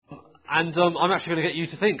And I'm actually going to get you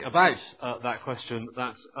to think about that question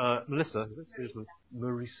that Marisa,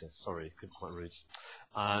 sorry, couldn't quite read,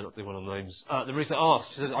 not the one on names, that Marisa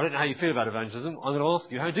asked. She said, I don't know how you feel about evangelism. I'm going to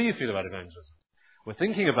ask you, how do you feel about evangelism? We're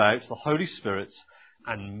thinking about the Holy Spirit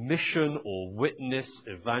and mission or witness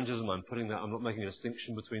evangelism. I'm not making a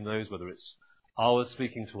distinction between those, whether it's ours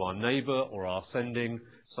speaking to our neighbour or our sending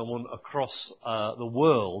someone across the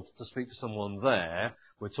world to speak to someone there.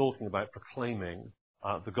 We're talking about proclaiming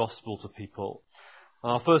the gospel to people.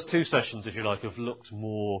 Our first two sessions, if you like, have looked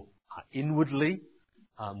more inwardly,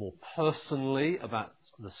 more personally about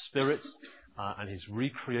the Spirit and his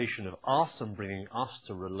recreation of us and bringing us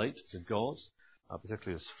to relate to God,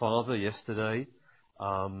 particularly as Father yesterday,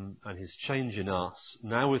 and his change in us.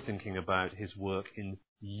 Now we're thinking about his work in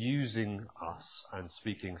using us and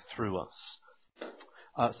speaking through us.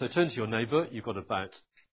 So turn to your neighbour. You've got about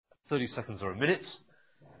 30 seconds or a minute.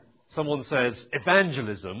 Someone says,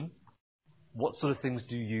 evangelism, what sort of things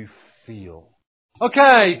do you feel?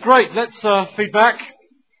 Okay, great. Let's feedback.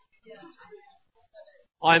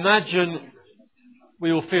 I imagine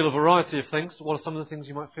we will feel a variety of things. What are some of the things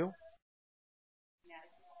you might feel?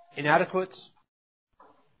 Inadequate?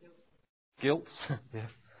 Guilt? Yeah.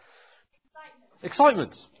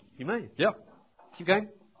 Excitement. You may. Yeah. Keep going.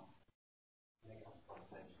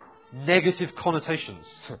 Negative connotations.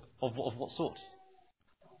 Of what sort?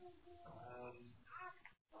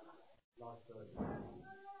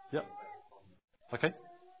 Yeah. Okay.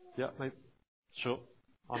 Yeah, maybe. Sure.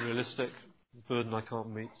 Unrealistic. Burden I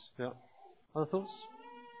can't meet. Yeah. Other thoughts?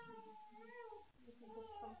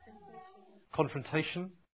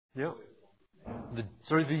 Confrontation. Yeah.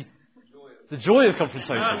 The joy of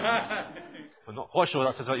confrontation. I'm not quite sure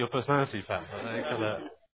that says about your personality, Pat.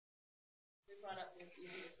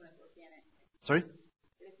 Sorry?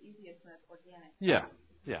 Yeah.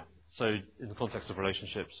 So in the context of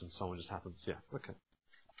relationships and so on, just happens. Yeah. Okay.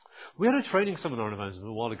 We had a training seminar on evangelism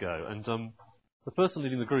a while ago, and the person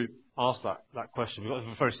leading the group asked that question. We got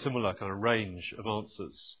a very similar kind of range of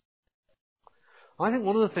answers. I think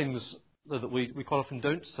one of the things that we quite often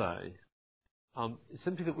don't say is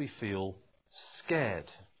simply that we feel scared.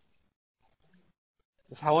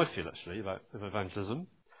 That's how I feel, actually, about evangelism.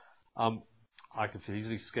 I can feel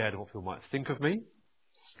easily scared of what people might think of me,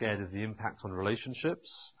 scared of the impact on relationships,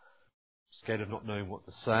 scared of not knowing what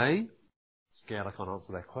to say, scared I can't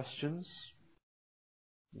answer their questions.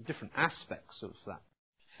 Different aspects of that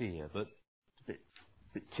fear, but a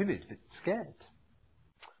bit timid, a bit scared.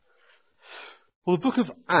 Well, the book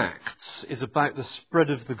of Acts is about the spread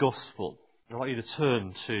of the gospel. I'd like you to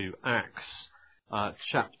turn to Acts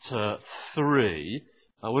chapter 3.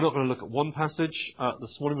 We're not going to look at one passage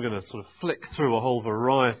this morning. We're going to sort of flick through a whole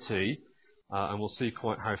variety, and we'll see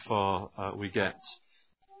quite how far we get.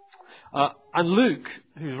 And Luke,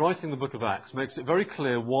 who's writing the book of Acts, makes it very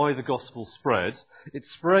clear why the gospel spread. It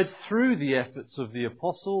spread through the efforts of the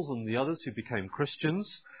apostles and the others who became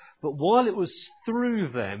Christians. But while it was through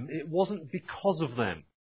them, it wasn't because of them.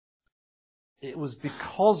 It was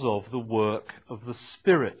because of the work of the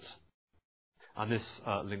Spirit. And this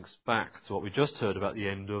links back to what we just heard about the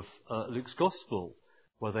end of Luke's Gospel,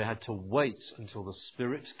 where they had to wait until the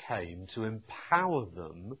Spirit came to empower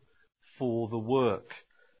them for the work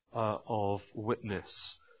of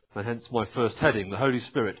witness. And hence my first heading, the Holy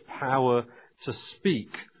Spirit, power to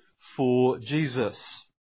speak for Jesus.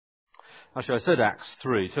 Actually, I said Acts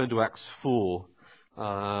 3. Turn to Acts 4.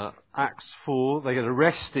 Acts 4, they get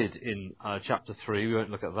arrested in chapter 3. We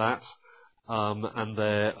won't look at that. And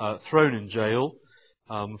they're thrown in jail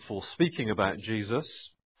for speaking about Jesus.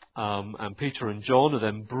 And Peter and John are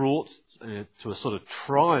then brought to a sort of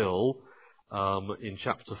trial in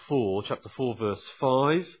chapter 4. Chapter 4, verse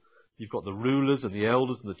 5. You've got the rulers and the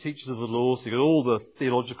elders and the teachers of the law. So you've got all the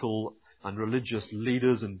theological and religious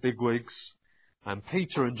leaders and bigwigs. And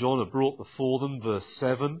Peter and John are brought before them, verse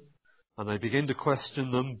 7. And they begin to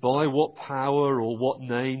question them, by what power or what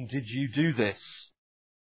name did you do this?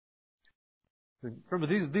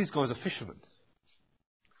 Remember, these guys are fishermen.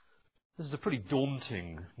 This is a pretty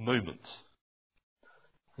daunting moment.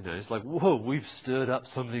 You know, it's like, whoa, we've stirred up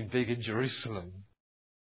something big in Jerusalem.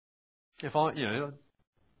 If I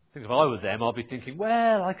were them, I'd be thinking,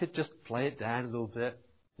 well, I could just play it down a little bit.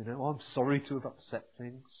 You know, I'm sorry to have upset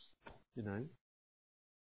things. You know.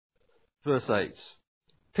 Verse 8.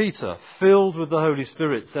 Peter, filled with the Holy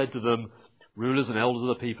Spirit, said to them, rulers and elders of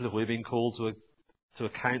the people, have we been called to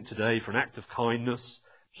account today for an act of kindness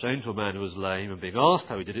shown to a man who was lame, and being asked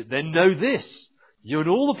how he did it, then know this, you and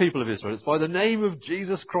all the people of Israel, it's by the name of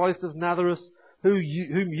Jesus Christ of Nazareth, whom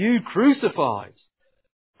you crucified,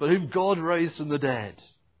 but whom God raised from the dead,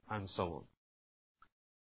 and so on.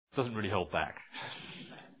 Doesn't really hold back.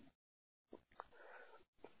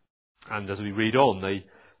 And as we read on,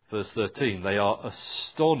 verse 13, they are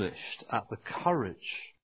astonished at the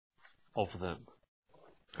courage of them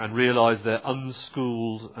and realise they're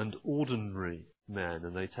unschooled and ordinary men,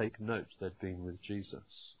 and they take note they'd been with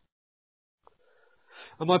Jesus.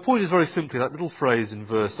 And my point is very simply that little phrase in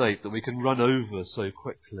verse 8 that we can run over so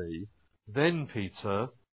quickly. Then Peter,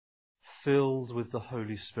 filled with the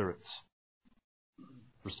Holy Spirit,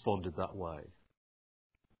 responded that way.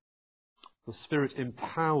 The Spirit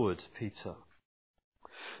empowered Peter.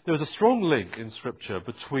 There is a strong link in Scripture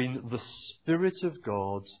between the Spirit of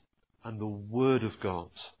God and the Word of God,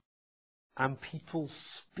 and people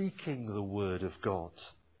speaking the Word of God.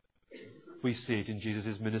 We see it in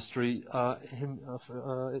Jesus' ministry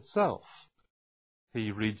itself.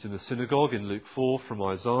 He reads in the synagogue in Luke 4 from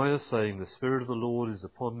Isaiah, saying, "The Spirit of the Lord is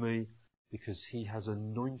upon me, because he has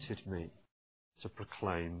anointed me to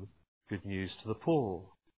proclaim good news to the poor."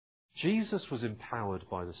 Jesus was empowered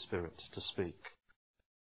by the Spirit to speak.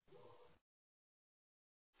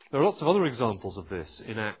 There are lots of other examples of this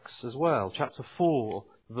in Acts as well. Chapter 4,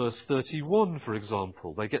 verse 31, for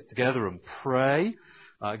example. They get together and pray,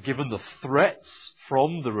 given the threats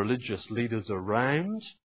from the religious leaders around.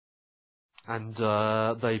 And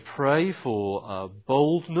they pray for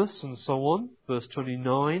boldness and so on, verse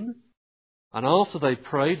 29. And after they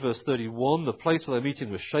prayed, verse 31, the place where their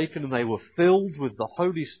meeting was shaken, and they were filled with the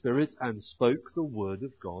Holy Spirit and spoke the word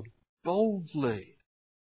of God boldly.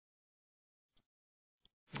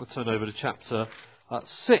 We'll turn over to chapter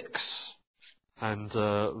 6 and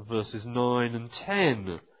verses 9 and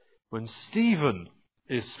 10, when Stephen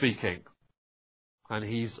is speaking. And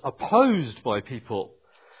he's opposed by people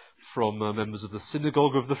from members of the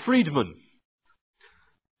synagogue of the freedmen.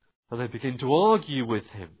 And they begin to argue with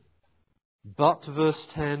him. But, verse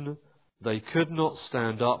 10, they could not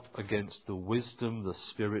stand up against the wisdom the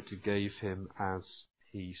Spirit gave him as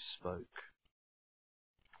he spoke.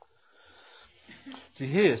 See,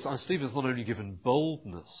 here, Stephen's not only given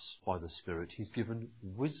boldness by the Spirit, he's given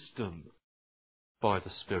wisdom by the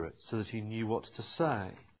Spirit so that he knew what to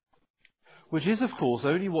say. Which is, of course,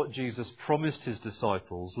 only what Jesus promised his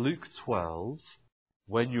disciples. Luke 12,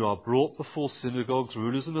 "When you are brought before synagogues,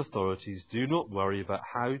 rulers and authorities, do not worry about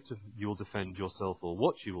how you'll defend yourself or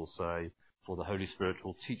what you will say, for the Holy Spirit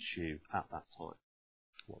will teach you at that time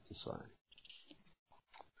what to say."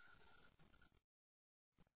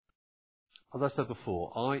 As I said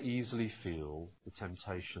before, I easily feel the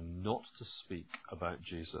temptation not to speak about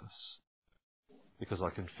Jesus because I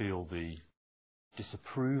can feel the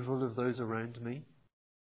disapproval of those around me.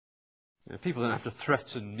 You know, people don't have to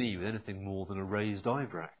threaten me with anything more than a raised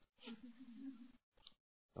eyebrow.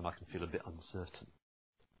 And I can feel a bit uncertain.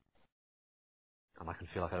 And I can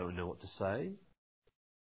feel like I don't know what to say.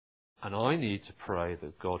 And I need to pray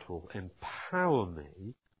that God will empower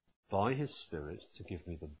me by his Spirit to give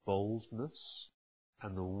me the boldness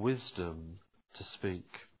and the wisdom to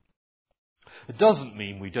speak. It doesn't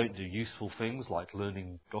mean we don't do useful things like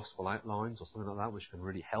learning gospel outlines or something like that, which can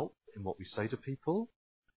really help in what we say to people.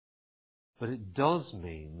 But it does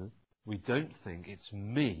mean we don't think it's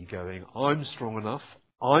me going, "I'm strong enough,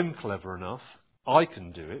 I'm clever enough, I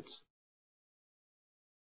can do it."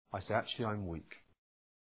 I say, actually, I'm weak.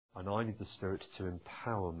 And I need the Spirit to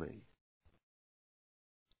empower me.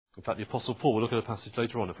 In fact, the Apostle Paul, we'll look at a passage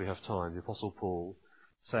later on if we have time, the Apostle Paul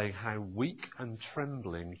saying how weak and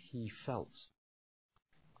trembling he felt.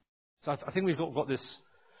 So I think we've got this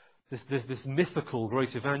mythical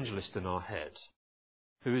great evangelist in our head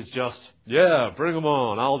who is just, "Yeah, bring them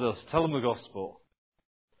on, I'll just tell them the gospel."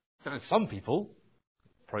 And some people,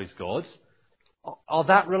 praise God, are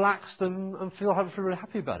that relaxed and feel really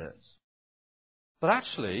happy about it. But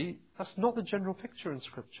actually, that's not the general picture in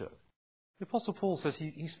Scripture. The Apostle Paul says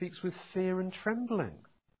he speaks with fear and trembling.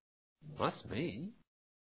 That's me.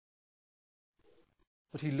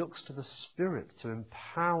 But he looks to the Spirit to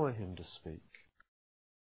empower him to speak.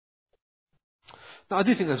 Now, I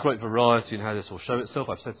do think there's great variety in how this will show itself.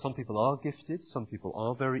 I've said some people are gifted, some people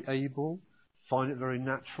are very able, find it very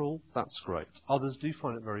natural. That's great. Others do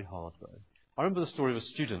find it very hard, though. I remember the story of a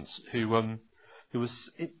student who was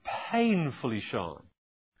painfully shy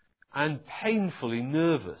and painfully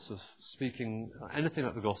nervous of speaking anything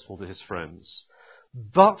about the gospel to his friends.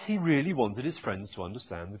 But he really wanted his friends to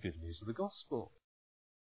understand the good news of the gospel.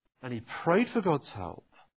 And he prayed for God's help.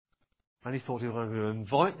 And he thought he was going to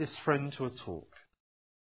invite this friend to a talk.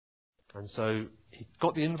 And so he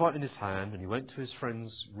got the invite in his hand and he went to his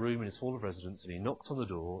friend's room in his hall of residence and he knocked on the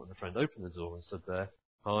door and the friend opened the door and stood there.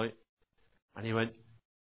 "Hi." And he went...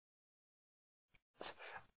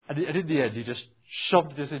 And in the end, he just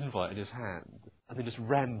shoved this invite in his hand and then just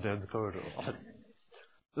ran down the corridor.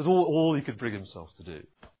 That's all he could bring himself to do.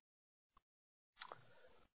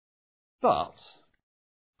 But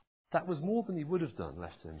that was more than he would have done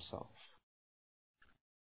left to himself.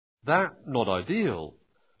 That, not ideal,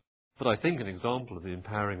 but I think an example of the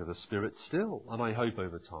empowering of the Spirit still. And I hope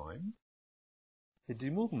over time he'd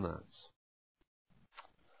do more than that.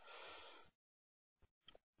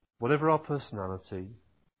 Whatever our personality,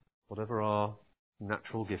 whatever our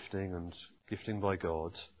natural gifting and gifting by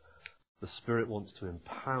God, the Spirit wants to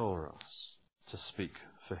empower us to speak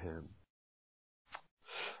for Him.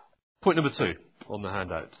 Point number 2 on the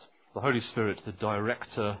handout. The Holy Spirit, the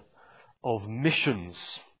director of missions.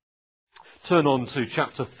 Turn on to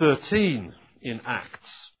chapter 13 in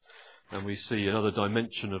Acts, and we see another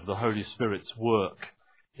dimension of the Holy Spirit's work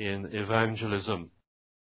in evangelism.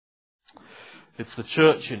 It's the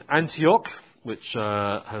church in Antioch, which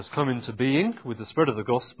has come into being with the spread of the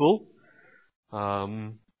gospel.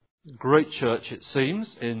 Great church, it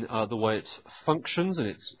seems, in the way it functions and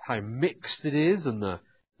it's how mixed it is and the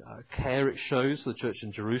care it shows for the church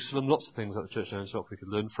in Jerusalem. Lots of things like the church in Antioch we could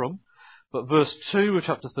learn from. But verse 2 of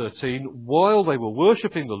chapter 13, while they were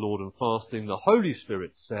worshipping the Lord and fasting, the Holy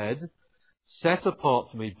Spirit said, "Set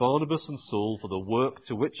apart for me Barnabas and Saul for the work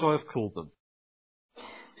to which I have called them."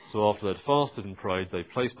 So after they had fasted and prayed, they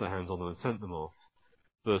placed their hands on them and sent them off.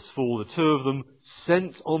 Verse 4, the two of them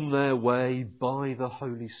sent on their way by the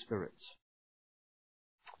Holy Spirit.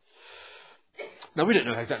 Now we don't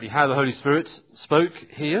know exactly how the Holy Spirit spoke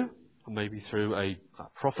here, maybe through a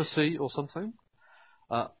prophecy or something.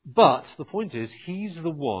 But the point is, He's the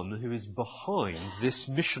one who is behind this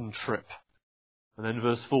mission trip. And then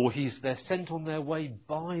verse 4, they're sent on their way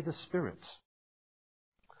by the Spirit.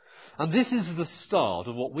 And this is the start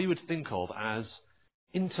of what we would think of as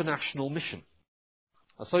international mission.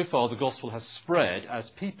 So far the gospel has spread as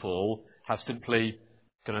people have simply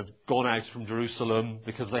kind of gone out from Jerusalem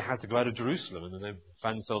because they had to go out of Jerusalem, and then they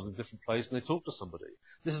found themselves in a different place and they talked to somebody.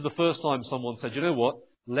 This is the first time someone said, you know what,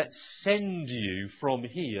 let's send you from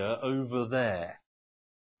here over there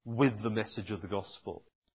with the message of the gospel.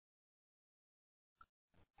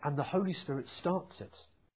 And the Holy Spirit starts it.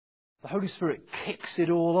 The Holy Spirit kicks it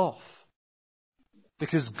all off.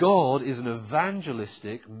 Because God is an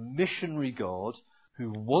evangelistic, missionary God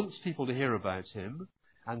who wants people to hear about Him,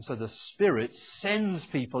 and so the Spirit sends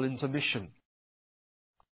people into mission.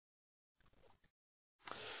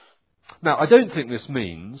 Now, I don't think this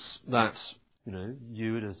means that,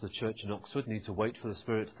 you as the church in Oxford need to wait for the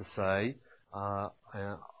Spirit to say,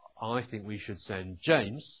 I think we should send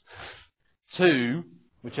James to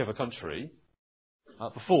whichever country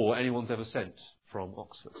before anyone's ever sent from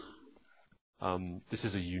Oxford. This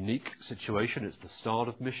is a unique situation. It's the start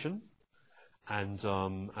of mission. And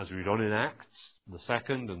as we read on in Acts, the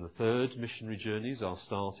second and the third missionary journeys are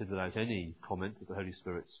started without any comment that the Holy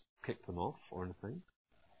Spirit's kicked them off or anything.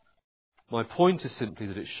 My point is simply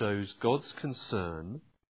that it shows God's concern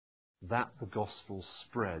that the gospel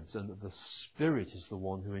spreads and that the Spirit is the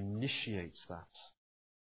one who initiates that.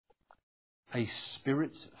 A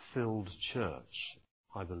Spirit-filled church,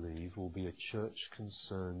 I believe, will be a church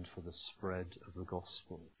concerned for the spread of the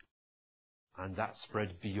gospel. And that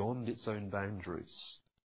spread beyond its own boundaries.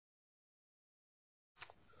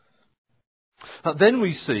 Then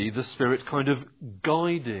we see the Spirit kind of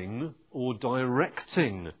guiding or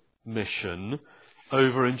directing mission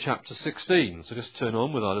over in chapter 16. So just turn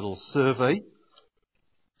on with our little survey.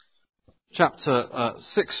 Chapter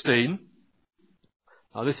 16.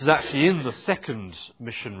 This is actually in the second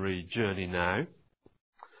missionary journey now.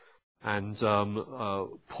 And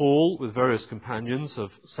Paul, with various companions,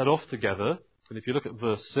 have set off together. And if you look at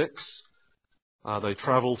verse 6, they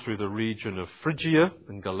travel through the region of Phrygia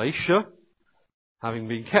and Galatia, having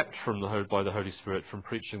been kept by the Holy Spirit from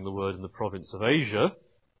preaching the word in the province of Asia.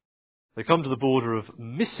 They come to the border of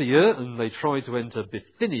Mysia, and they try to enter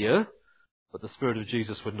Bithynia, but the Spirit of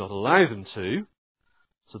Jesus would not allow them to.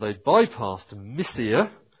 So they bypassed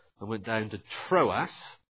Mysia and went down to Troas.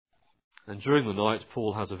 And during the night,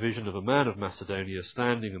 Paul has a vision of a man of Macedonia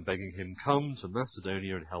standing and begging him, "Come to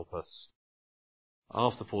Macedonia and help us."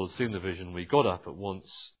 After Paul had seen the vision, we got up at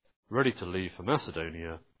once, ready to leave for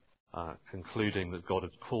Macedonia, concluding that God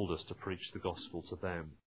had called us to preach the gospel to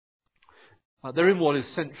them. They're in what is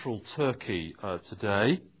central Turkey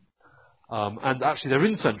today. And actually they're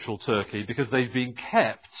in central Turkey because they've been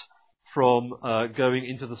kept from going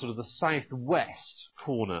into the sort of the southwest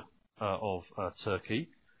corner of Turkey.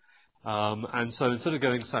 And so instead of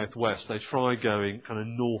going southwest, they try going kind of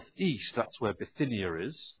northeast. That's where Bithynia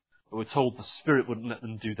is. But we're told the Spirit wouldn't let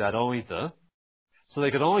them do that either. So they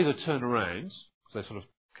could either turn around, So they're sort of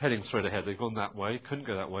heading straight ahead. They've gone that way, couldn't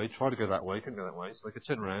go that way, tried to go that way, couldn't go that way. So they could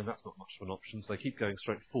turn around. That's not much of an option. So they keep going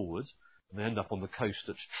straight forward. And they end up on the coast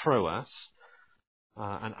at Troas.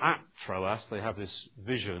 And at Troas, they have this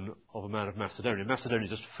vision of a man of Macedonia. Macedonia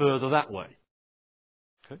is just further that way.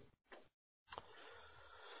 Okay.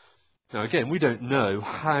 Now again, we don't know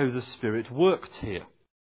how the Spirit worked here.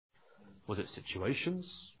 Was it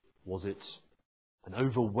situations? Was it an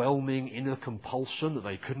overwhelming inner compulsion that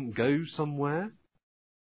they couldn't go somewhere?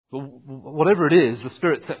 Well, whatever it is, the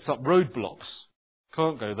Spirit sets up roadblocks.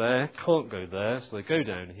 Can't go there, so they go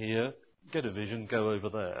down here, get a vision, go over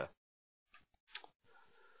there.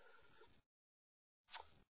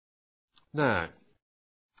 Now,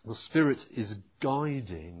 the Spirit is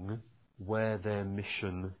guiding where their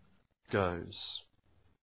mission goes.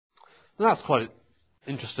 Now, that's quite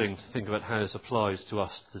interesting to think about how this applies to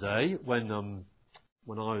us today. When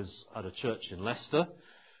I was at a church in Leicester,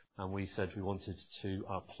 and we said we wanted to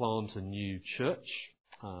plant a new church,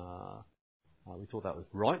 we thought that was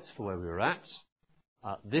right for where we were at.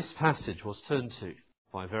 This passage was turned to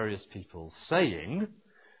by various people saying,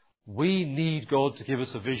 we need God to give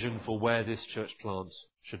us a vision for where this church plant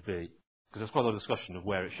should be. Because there's quite a lot of discussion of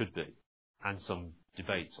where it should be, and some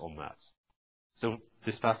debate on that. So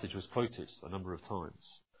this passage was quoted a number of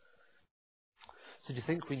times. So do you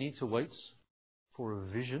think we need to wait for a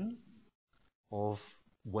vision of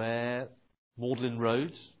where Magdalen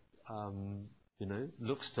Road,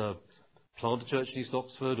 looks to plant a church in East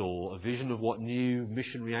Oxford, or a vision of what new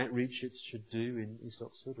missionary outreach it should do in East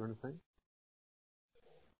Oxford or anything?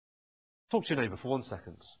 Talk to your neighbour for 1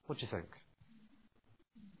 second. What do you think?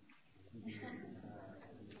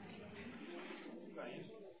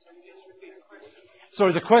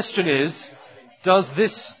 Sorry, the question is, does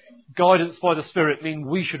this guidance by the Spirit mean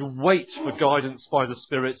we should wait for guidance by the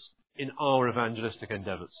Spirit in our evangelistic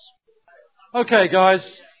endeavours? Okay,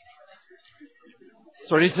 guys.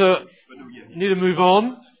 Sorry, need to move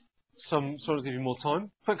on. Some sort of give you more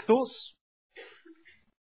time. Quick thoughts?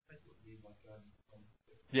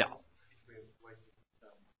 Yeah.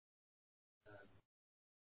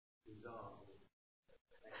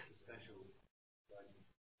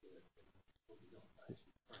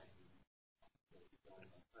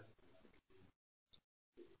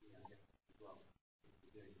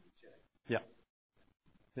 Yeah.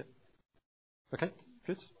 Yeah. Okay,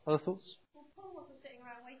 good. Other thoughts? Well, Paul wasn't sitting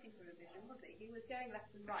around waiting for a vision, was he? He was going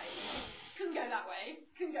left and right. Couldn't go that way,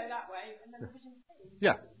 and then the vision came.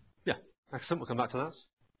 Yeah. Yeah. Excellent. We'll come back to that.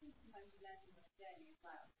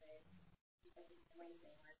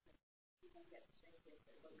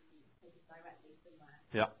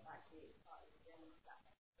 Yeah.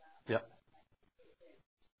 Yeah.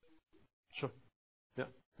 Sure. Yeah.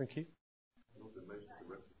 Thank you.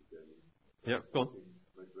 Yeah. Go on.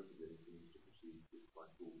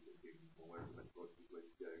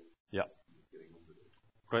 Yeah.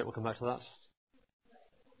 Great. We'll come back to that.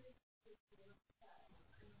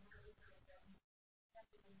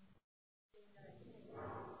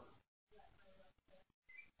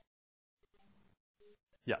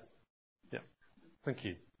 Yeah. Yeah. Thank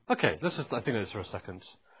you. Okay. Let's just, I think this for a second.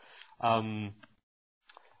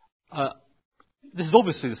 This is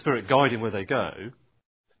obviously the Spirit guiding where they go.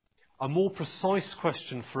 A more precise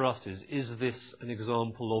question for us is this an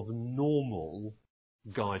example of normal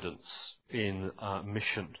guidance in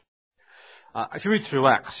mission? If you read through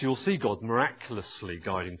Acts, you'll see God miraculously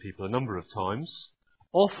guiding people a number of times,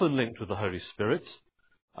 often linked with the Holy Spirit.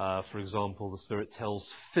 For example, the Spirit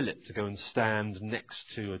tells Philip to go and stand next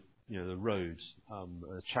to the road,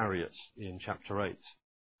 a chariot in chapter 8.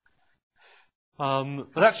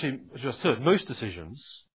 But actually, as you just heard, most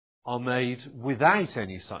decisions are made without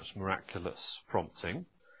any such miraculous prompting.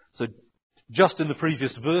 So just in the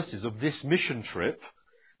previous verses of this mission trip,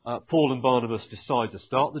 Paul and Barnabas decide to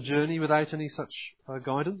start the journey without any such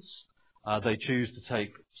guidance. They choose to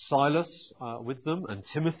take Silas with them and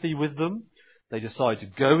Timothy with them. They decide to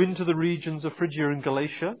go into the regions of Phrygia and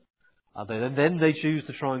Galatia. Then they choose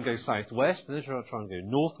to try and go southwest, and then try and go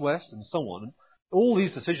northwest, and so on. All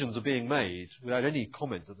these decisions are being made without any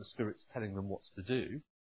comment that the Spirit's telling them what to do.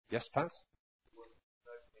 Yes, Pat?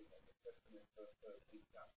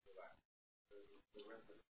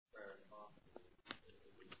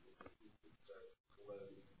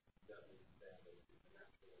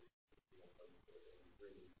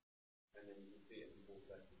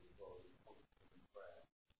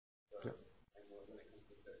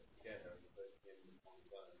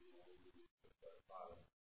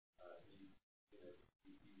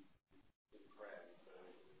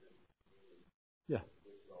 Yeah.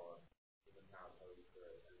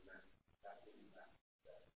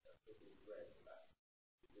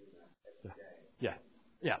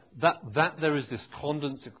 Yeah. That there is this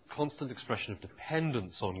constant expression of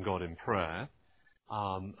dependence on God in prayer,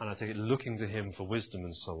 and I think looking to Him for wisdom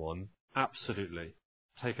and so on, absolutely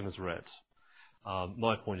taken as read.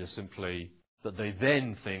 My point is simply that they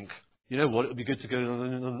then think, you know what, it would be good to go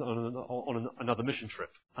on another mission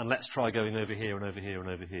trip, and let's try going over here and over here and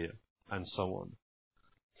over here, and so on.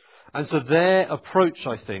 And so their approach,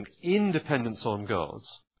 I think, in dependence on God,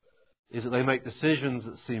 is that they make decisions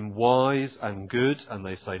that seem wise and good, and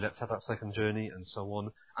they say, let's have that second journey, and so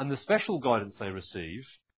on. And the special guidance they receive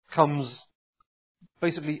comes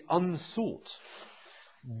basically unsought,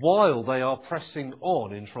 while they are pressing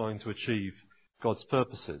on in trying to achieve God's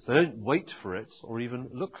purposes. They don't wait for it or even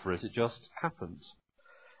look for it, it just happens.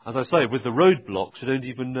 As I say, with the roadblocks, you don't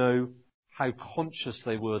even know how conscious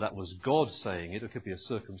they were that was God saying it. It could be a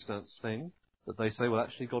circumstance thing that they say, well,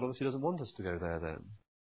 actually, God obviously doesn't want us to go there then.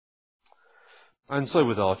 And so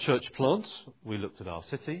with our church plant, we looked at our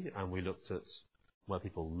city and we looked at where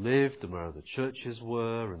people lived and where the churches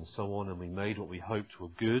were and so on, and we made what we hoped were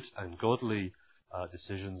good and godly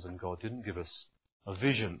decisions, and God didn't give us a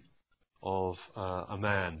vision of a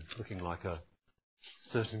man looking like a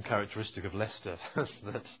certain characteristic of Leicester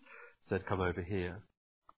that said, come over here.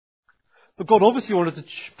 But God obviously wanted to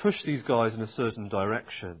push these guys in a certain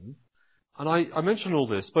direction. And I mention all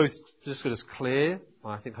this, both just to get us clear,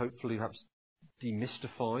 I think hopefully perhaps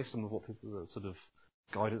demystify some of what people are sort of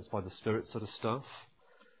guidance by the Spirit sort of stuff.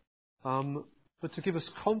 But to give us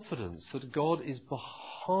confidence that God is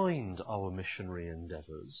behind our missionary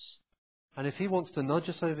endeavours. And if He wants to nudge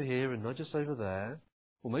us over here and nudge us over there,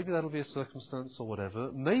 well, maybe that'll be a circumstance or whatever.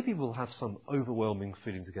 Maybe we'll have some overwhelming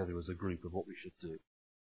feeling together as a group of what we should do.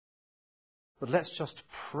 But let's just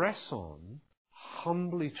press on,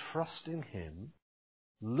 humbly trusting Him,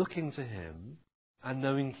 looking to Him, and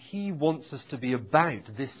knowing He wants us to be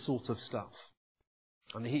about this sort of stuff.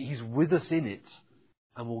 And He's with us in it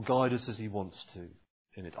and will guide us as He wants to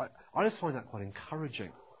in it. I just find that quite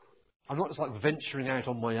encouraging. I'm not just like venturing out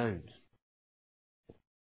on my own.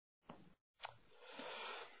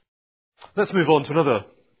 Let's move on to another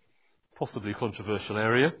possibly controversial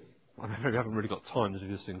area. I haven't really got time to do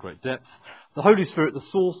this in great depth. The Holy Spirit, the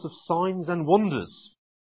source of signs and wonders.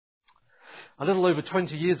 A little over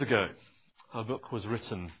 20 years ago, a book was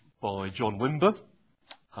written by John Wimber,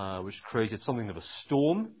 which created something of a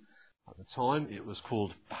storm. At the time, it was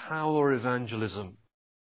called Power Evangelism.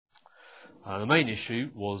 The main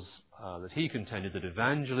issue was that he contended that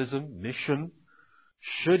evangelism, mission,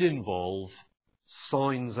 should involve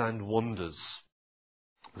signs and wonders.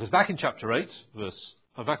 Because back in chapter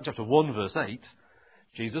 1, verse 8,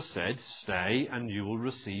 Jesus said, "Stay and you will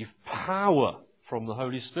receive power from the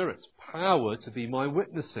Holy Spirit, power to be my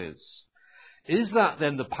witnesses." Is that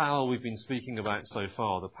then the power we've been speaking about so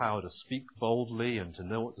far, the power to speak boldly and to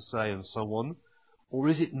know what to say and so on? Or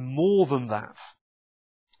is it more than that?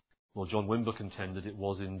 Well, John Wimber contended it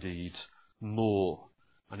was indeed more.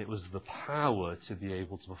 And it was the power to be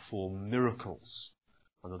able to perform miracles.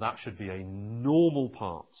 And that should be a normal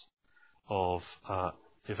part of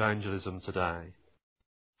evangelism today.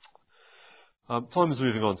 Time is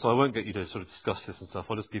moving on, so I won't get you to sort of discuss this and stuff.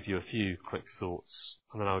 I'll just give you a few quick thoughts.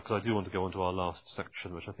 And then because I do want to go on to our last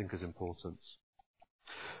section, which I think is important.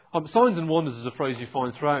 Signs and wonders is a phrase you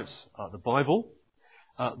find throughout the Bible.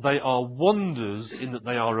 They are wonders in that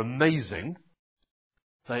they are amazing.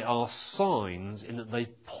 They are signs in that they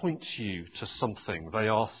point you to something. They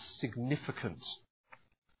are significant.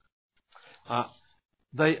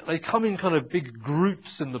 They come in kind of big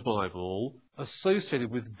groups in the Bible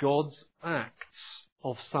associated with God's acts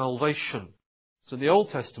of salvation. So in the Old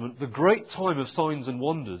Testament, the great time of signs and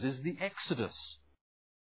wonders is the Exodus.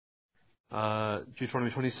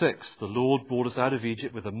 Deuteronomy 26, the Lord brought us out of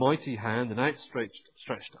Egypt with a mighty hand, an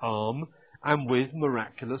outstretched arm, and with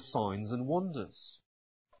miraculous signs and wonders.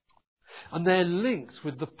 And they're linked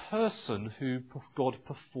with the person who God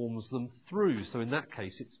performs them through. So in that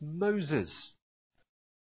case, it's Moses.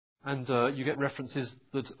 And you get references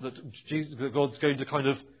that God's going to kind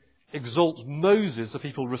of exalt Moses, so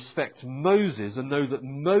people respect Moses and know that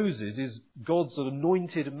Moses is God's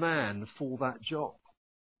anointed man for that job.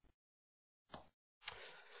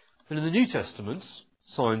 And in the New Testament,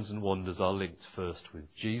 signs and wonders are linked first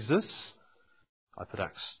with Jesus. I put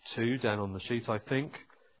Acts 2 down on the sheet, I think,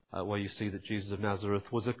 where you see that Jesus of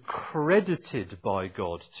Nazareth was accredited by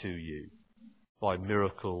God to you by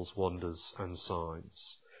miracles, wonders, and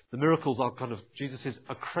signs. The miracles are kind of Jesus'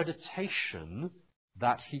 accreditation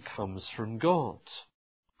that he comes from God.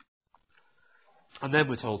 And then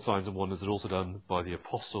we're told signs and wonders are also done by the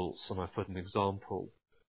apostles, and I've put an example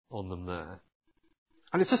on them there.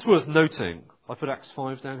 And it's just worth noting, I put Acts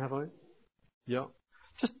 5 down, have I? Yeah.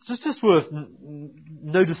 Just worth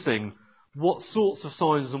noticing what sorts of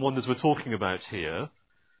signs and wonders we're talking about here.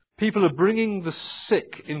 People are bringing the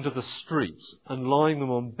sick into the streets and lying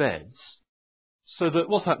them on beds, so that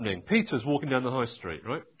what's happening? Peter's walking down the high street,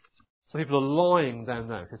 right? So people are lying down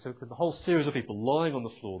there. Okay, so the whole series of people lying on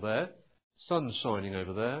the floor there, sun's shining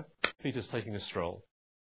over there, Peter's taking a stroll.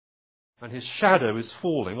 And his shadow is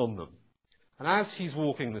falling on them. And as he's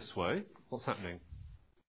walking this way, what's happening?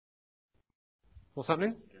 What's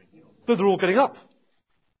happening? They're all getting up.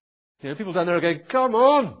 People down there are going, come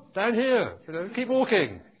on, down here, keep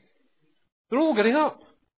walking. They're all getting up.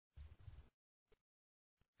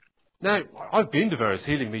 Now, I've been to various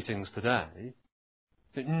healing meetings today,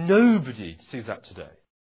 but nobody sees that today.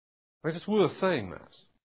 It's just worth saying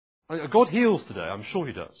that. God heals today, I'm sure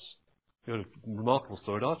he does. We had a remarkable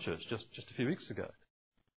story at our church just a few weeks ago.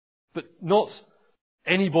 But not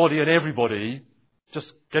anybody and everybody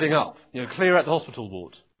just getting up. Clear out the hospital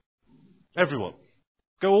ward. Everyone.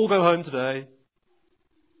 All go home today.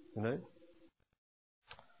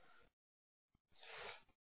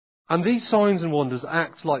 And these signs and wonders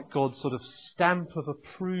act like God's sort of stamp of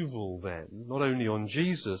approval then, not only on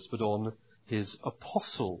Jesus, but on his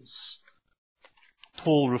apostles.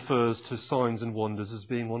 Paul refers to signs and wonders as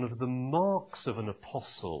being one of the marks of an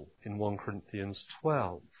apostle in 1 Corinthians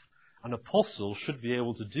 12. An apostle should be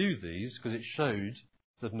able to do these because it showed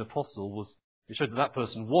that that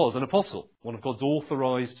person was an apostle, one of God's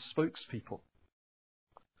authorized spokespeople.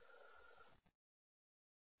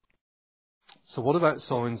 So what about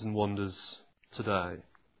signs and wonders today?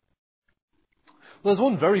 Well, there's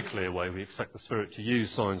one very clear way we expect the Spirit to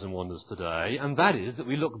use signs and wonders today, and that is that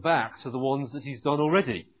we look back to the ones that he's done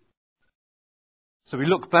already. So we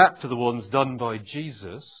look back to the ones done by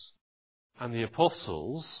Jesus and the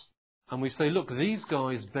apostles, and we say, look, these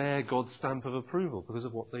guys bear God's stamp of approval because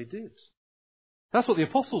of what they did. That's what the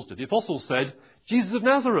apostles did. The apostles said, Jesus of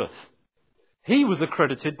Nazareth, he was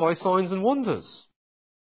accredited by signs and wonders.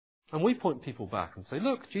 And we point people back and say,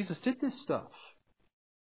 look, Jesus did this stuff.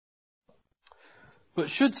 But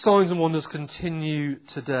should signs and wonders continue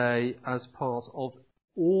today as part of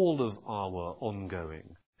all of our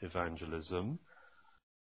ongoing evangelism?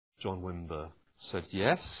 John Wimber said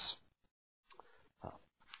yes.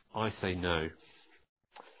 I say no.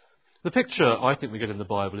 The picture I think we get in the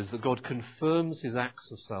Bible is that God confirms his acts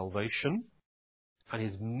of salvation and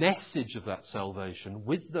his message of that salvation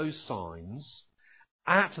with those signs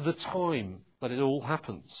at the time that it all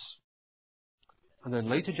happens. And then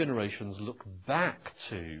later generations look back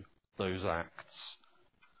to those acts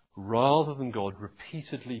rather than God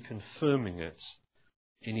repeatedly confirming it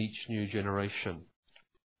in each new generation.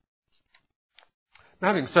 Now,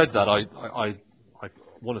 having said that, I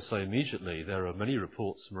want to say immediately there are many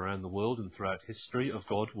reports from around the world and throughout history of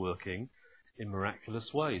God working in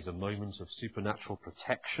miraculous ways, a moment of supernatural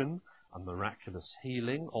protection and miraculous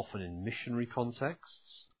healing, often in missionary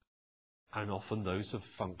contexts, and often those have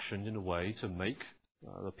functioned in a way to make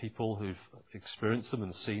the people who've experienced them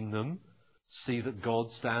and seen them see that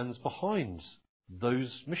God stands behind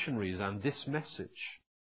those missionaries and this message.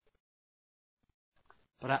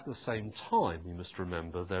 But at the same time, we must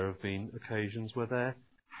remember there have been occasions where there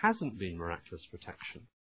hasn't been miraculous protection,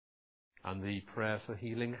 and the prayer for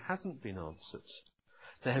healing hasn't been answered.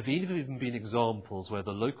 There have even been examples where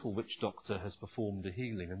the local witch doctor has performed a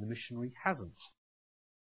healing and the missionary hasn't.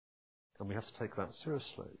 And we have to take that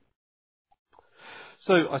seriously.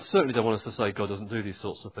 So I certainly don't want us to say God doesn't do these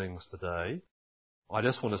sorts of things today. I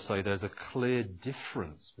just want to say there's a clear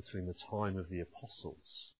difference between the time of the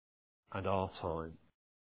apostles and our time.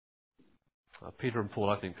 Peter and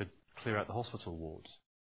Paul, I think, could clear out the hospital wards.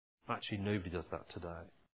 Actually, nobody does that today.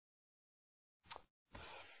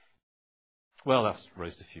 Well, that's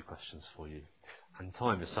raised a few questions for you. And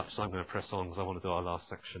time is such, so I'm going to press on because I want to do our last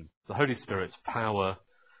section. The Holy Spirit's power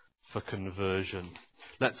for conversion.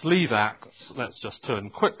 Let's leave Acts. Let's just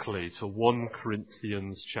turn quickly to 1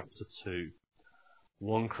 Corinthians chapter 2.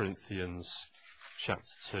 1 Corinthians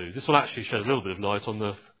chapter 2. This will actually shed a little bit of light on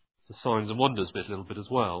the signs and wonders bit a little bit as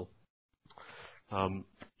well. I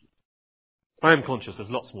am conscious there's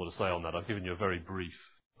lots more to say on that. I've given you a very brief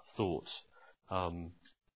thought.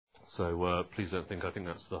 So please don't think I think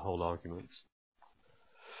that's the whole argument.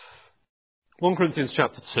 1 Corinthians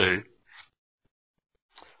chapter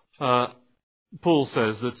 2. Paul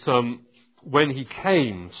says that when he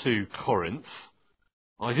came to Corinth,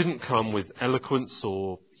 I didn't come with eloquence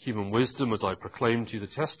or human wisdom as I proclaimed to you the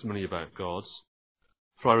testimony about God.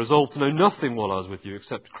 For I resolved to know nothing while I was with you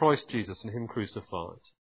except Christ Jesus and him crucified.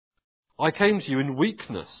 I came to you in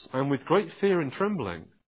weakness and with great fear and trembling.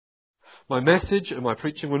 My message and my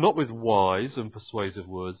preaching were not with wise and persuasive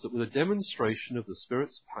words, but with a demonstration of the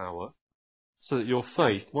Spirit's power, so that your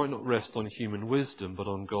faith might not rest on human wisdom, but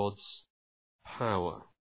on God's power.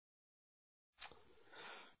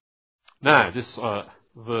 Now, this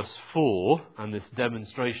verse 4 and this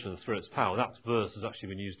demonstration of the Spirit's power, that verse has actually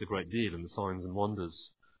been used a great deal in the signs and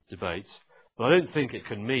wonders debate. But I don't think it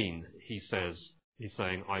can mean, he's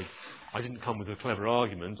saying, I didn't come with a clever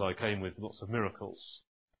argument, I came with lots of miracles.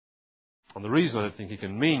 And the reason I don't think he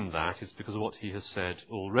can mean that is because of what he has said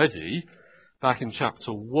already. Back in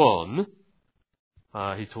chapter 1,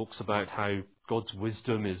 he talks about how God's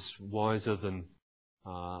wisdom is wiser than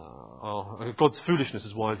God's foolishness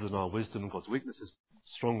is wiser than our wisdom, and God's weakness is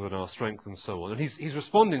stronger than our strength, and so on. And he's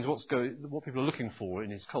responding to what people are looking for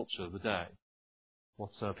in his culture of the day,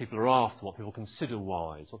 what people are after, what people consider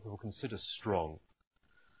wise, what people consider strong.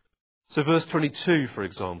 So verse 22, for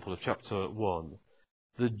example, of chapter 1,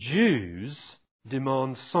 the Jews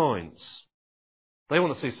demand signs. They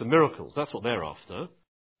want to see some miracles. That's what they're after.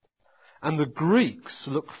 And the Greeks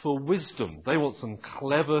look for wisdom. They want some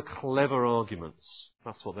clever arguments.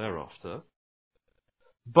 That's what they're after.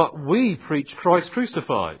 But we preach Christ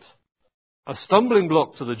crucified, a stumbling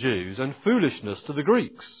block to the Jews and foolishness to the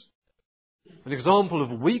Greeks. An example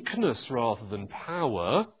of weakness rather than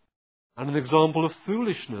power, and an example of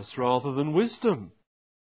foolishness rather than wisdom.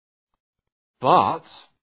 But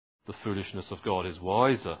the foolishness of God is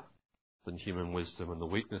wiser than human wisdom, and the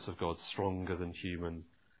weakness of God stronger than human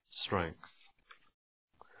strength.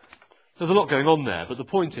 There's a lot going on there, but the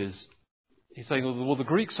point is, he's saying, well, the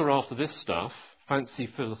Greeks are after this stuff, fancy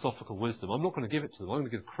philosophical wisdom. I'm not going to give it to them. I'm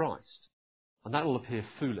going to give Christ. And that will appear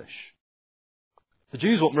foolish. The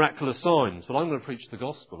Jews want miraculous signs, but I'm going to preach the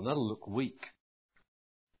gospel, and that'll look weak.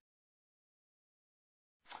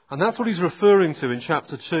 And that's what he's referring to in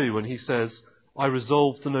chapter 2 when he says, I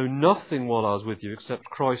resolved to know nothing while I was with you except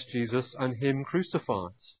Christ Jesus and him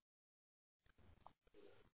crucified.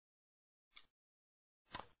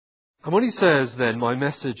 And when he says then, my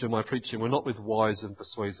message and my preaching were not with wise and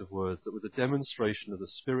persuasive words, but with a demonstration of the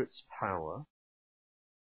Spirit's power,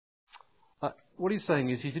 what he's saying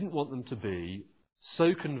is he didn't want them to be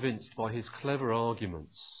so convinced by his clever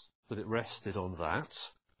arguments that it rested on that,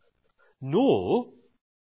 nor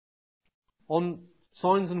on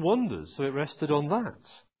signs and wonders, so it rested on that.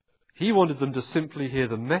 He wanted them to simply hear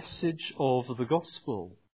the message of the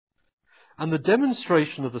gospel. And the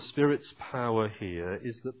demonstration of the Spirit's power here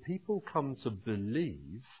is that people come to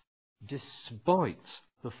believe despite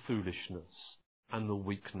the foolishness and the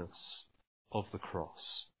weakness of the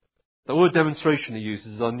cross. The word demonstration he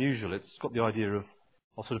uses is unusual. It's got the idea of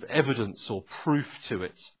sort of evidence or proof to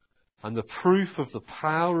it. And the proof of the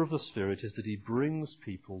power of the Spirit is that he brings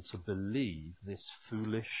people to believe this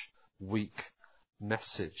foolish, weak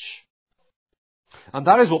message. And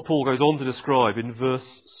that is what Paul goes on to describe in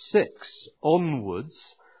verse 6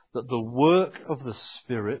 onwards, that the work of the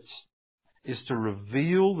Spirit is to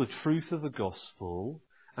reveal the truth of the gospel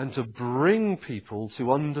and to bring people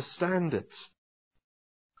to understand it.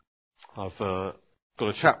 I've got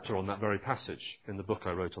a chapter on that very passage in the book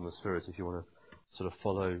I wrote on the Spirit, if you want to sort of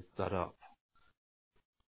follow that up.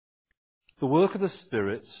 The work of the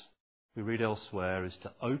Spirit, we read elsewhere, is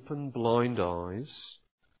to open blind eyes,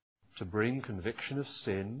 to bring conviction of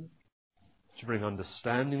sin, to bring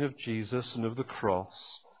understanding of Jesus and of the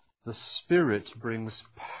cross. The Spirit brings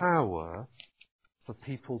power for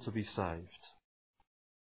people to be saved.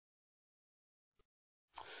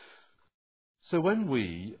 So when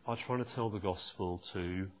we are trying to tell the gospel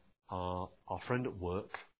to our friend at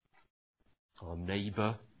work, our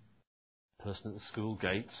neighbour, person at the school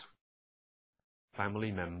gate,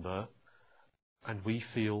 family member, and we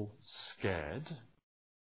feel scared,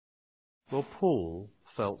 well, Paul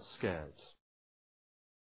felt scared.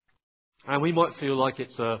 And we might feel like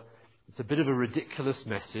it's a bit of a ridiculous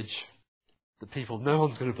message that no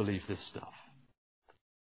one's going to believe this stuff.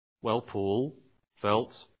 Well, Paul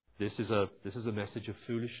felt this is a message of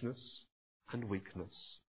foolishness and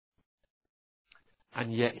weakness.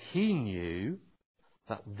 And yet he knew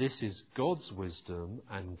that this is God's wisdom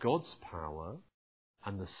and God's power,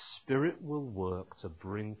 and the Spirit will work to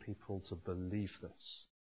bring people to believe this.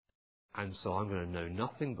 And so I'm going to know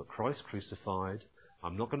nothing but Christ crucified.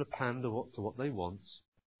 I'm not going to pander to what they want.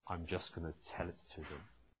 I'm just going to tell it to them.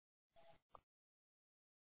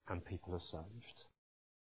 And people are saved.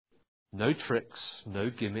 No tricks, no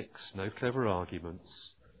gimmicks, no clever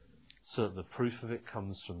arguments, so that the proof of it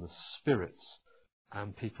comes from the Spirit,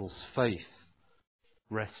 and people's faith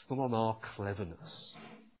rests not on our cleverness,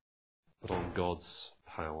 but on God's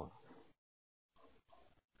power.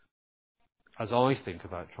 as I think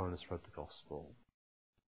about trying to spread the gospel,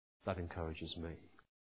 that encourages me.